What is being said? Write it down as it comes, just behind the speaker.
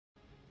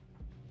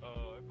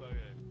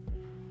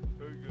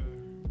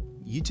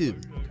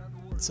YouTube,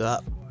 what's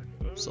up?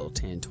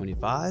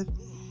 Zoltan25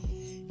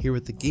 here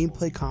with the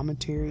gameplay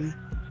commentary,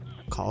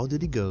 Call of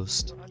Duty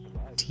Ghost,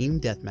 Team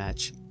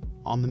Deathmatch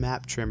on the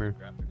map Trimmer.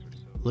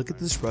 Look at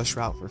this rush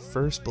route for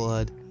first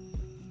blood.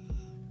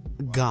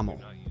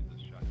 Gommel.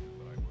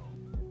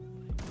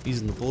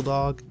 Using the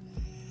Bulldog,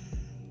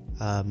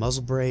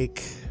 muzzle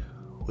brake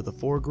with a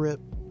foregrip.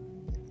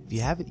 If you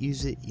haven't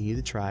used it, you need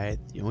to try it.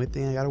 The only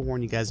thing I gotta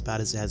warn you guys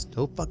about is it has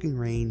no fucking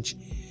range.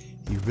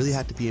 You really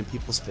have to be in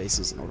people's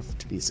faces in order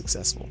to be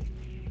successful.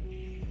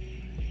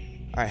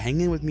 Alright, hang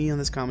in with me on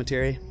this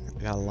commentary.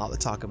 I got a lot to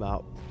talk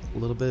about, a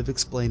little bit of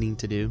explaining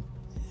to do.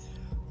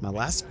 My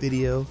last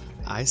video,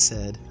 I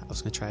said I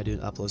was going to try to do an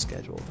upload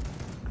schedule.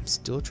 I'm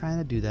still trying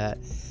to do that.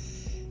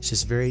 It's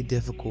just very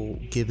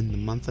difficult given the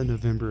month of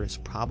November is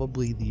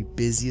probably the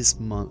busiest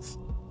month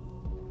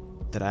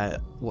that I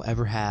will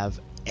ever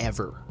have,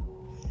 ever.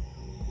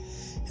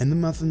 In the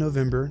month of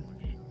November,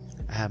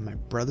 I have my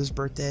brother's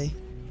birthday,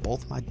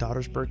 both my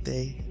daughter's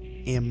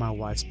birthday, and my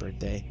wife's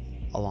birthday,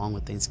 along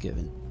with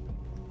Thanksgiving.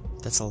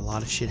 That's a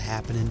lot of shit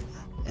happening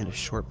in a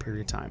short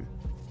period of time.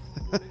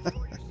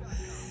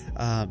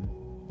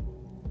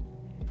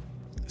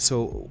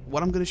 So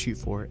what I'm going to shoot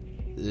for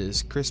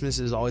is, Christmas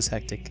is always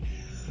hectic.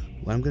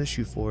 What I'm going to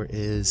shoot for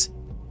is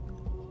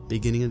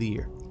beginning of the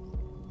year.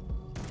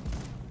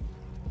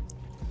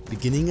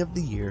 Beginning of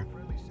the year,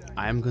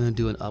 I'm going to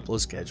do an upload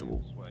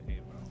schedule.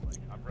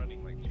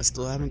 I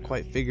still haven't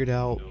quite figured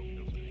out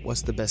what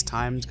the best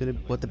time's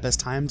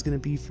gonna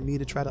be for me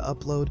to try to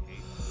upload.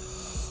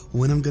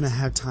 When I'm gonna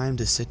have time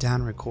to sit down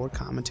and record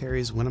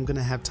commentaries, when I'm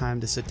gonna have time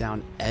to sit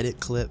down edit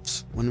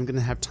clips, when I'm gonna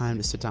have time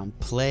to sit down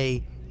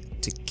play,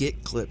 to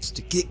get clips,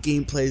 to get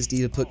gameplays, to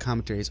even put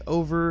commentaries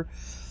over.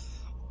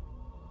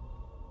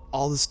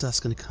 All this stuff's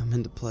gonna come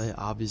into play,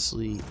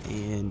 obviously,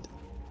 and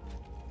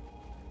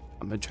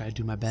I'm gonna try to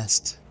do my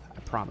best. I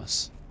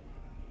promise.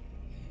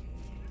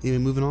 Anyway,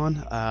 moving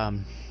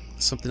on.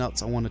 Something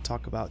else I want to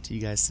talk about to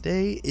you guys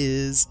today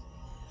is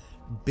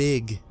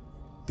big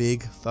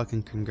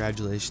fucking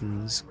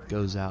congratulations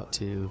goes out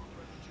to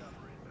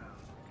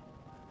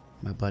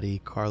my buddy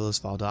Carlos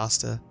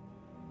Valdosta,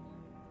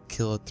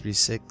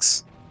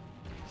 Killer36,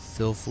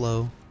 Phil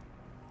Flow,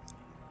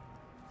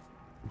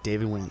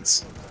 David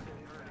Wins.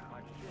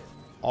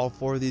 All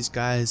four of these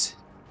guys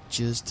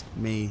just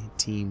made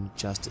Team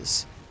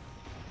Justice.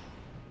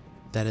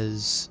 That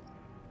is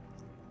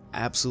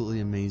absolutely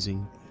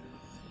amazing.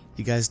 If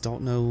you guys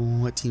don't know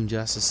what Team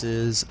Justice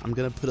is, I'm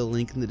going to put a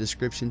link in the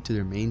description to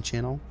their main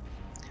channel.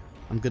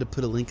 I'm going to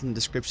put a link in the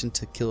description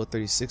to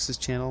Killer36's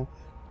channel,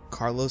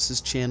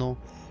 Carlos's channel,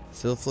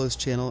 Phil Flow's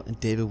channel, and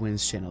David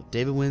Wynn's channel.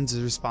 David Wins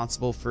is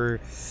responsible for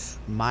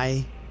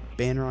my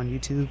banner on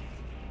YouTube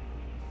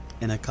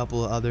and a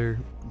couple of other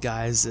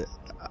guys that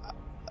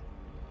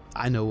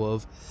I know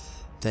of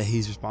that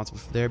he's responsible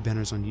for their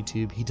banners on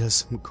YouTube. He does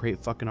some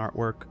great fucking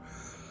artwork.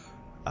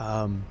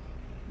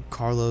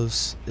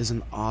 Carlos is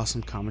an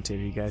awesome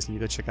commentator. You guys need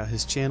to go check out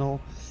his channel.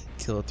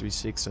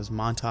 Killer36 does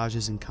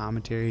montages and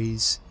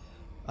commentaries.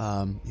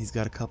 He's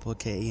got a couple of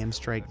KAM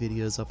strike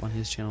videos up on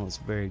his channel. It's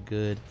very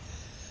good.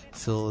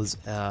 Phil is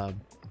a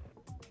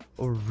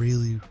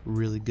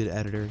really good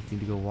editor. You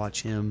need to go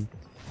watch him.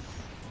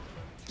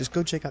 Just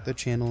go check out their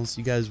channels.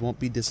 You guys won't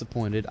be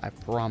disappointed, I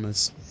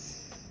promise.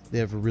 They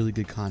have really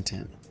good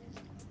content.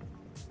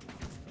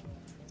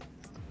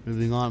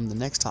 Moving on to the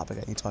next topic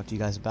I need to talk to you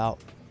guys about,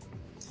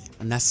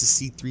 and that's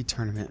the C3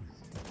 tournament.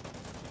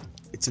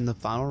 It's in the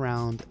final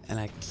round, and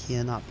I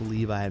cannot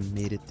believe I have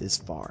made it this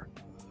far.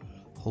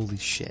 Holy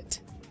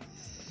shit.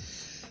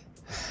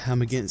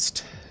 I'm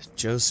against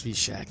Joe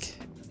Sweetshack.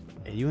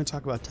 And you want to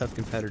talk about tough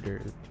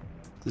competitor.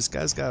 This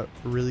guy's got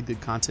really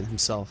good content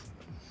himself.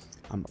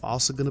 I'm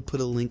also going to put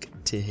a link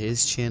to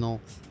his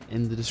channel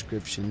in the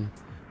description.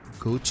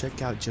 Go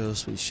check out Joe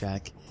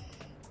Sweetshack.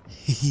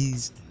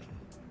 He's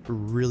a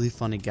really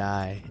funny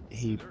guy.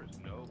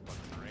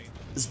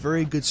 It's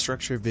very good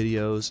structured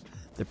videos.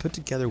 They're put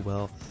together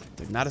well.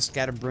 They're not as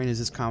scatterbrained as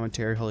his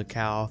commentary, holy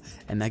cow,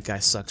 and that guy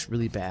sucks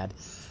really bad.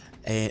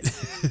 And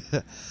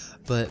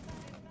but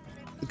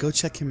go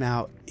check him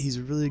out. He's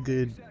a really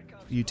good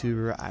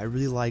YouTuber. I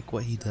really like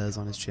what he does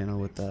on his channel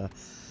with the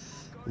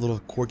little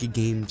quirky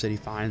games that he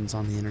finds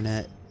on the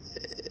internet.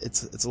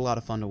 It's a lot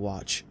of fun to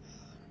watch.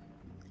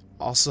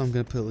 Also, I'm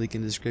going to put a link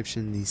in the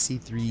description, the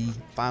C3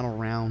 final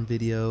round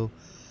video.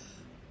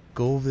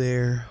 Go over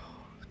there,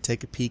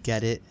 take a peek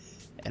at it,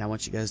 and I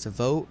want you guys to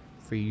vote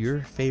for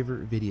your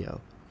favorite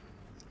video.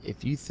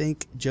 If you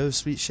think Joe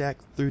Sweetshack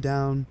threw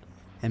down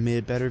and made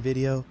a better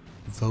video,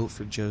 vote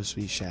for Joe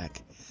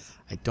Sweetshack.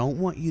 I don't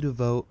want you to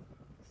vote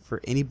for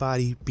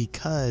anybody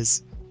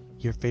because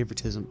your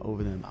favoritism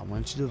over them. I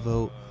want you to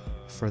vote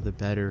for the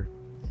better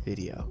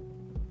video.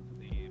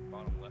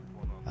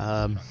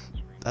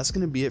 That's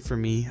going to be it for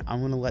me. I'm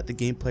going to let the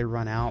gameplay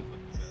run out.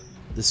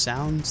 The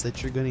sounds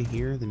that you're going to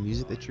hear, the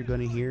music that you're going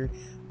to hear,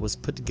 was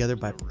put together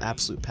by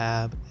Absolute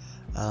Pab.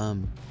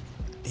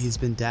 He's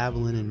been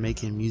dabbling and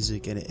making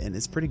music, and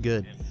it's pretty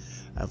good.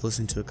 I've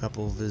listened to a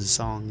couple of his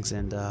songs,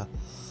 and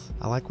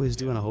I like what he's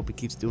doing. I hope he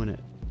keeps doing it.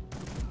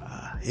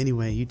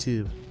 Anyway,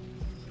 YouTube,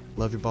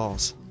 love your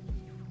balls.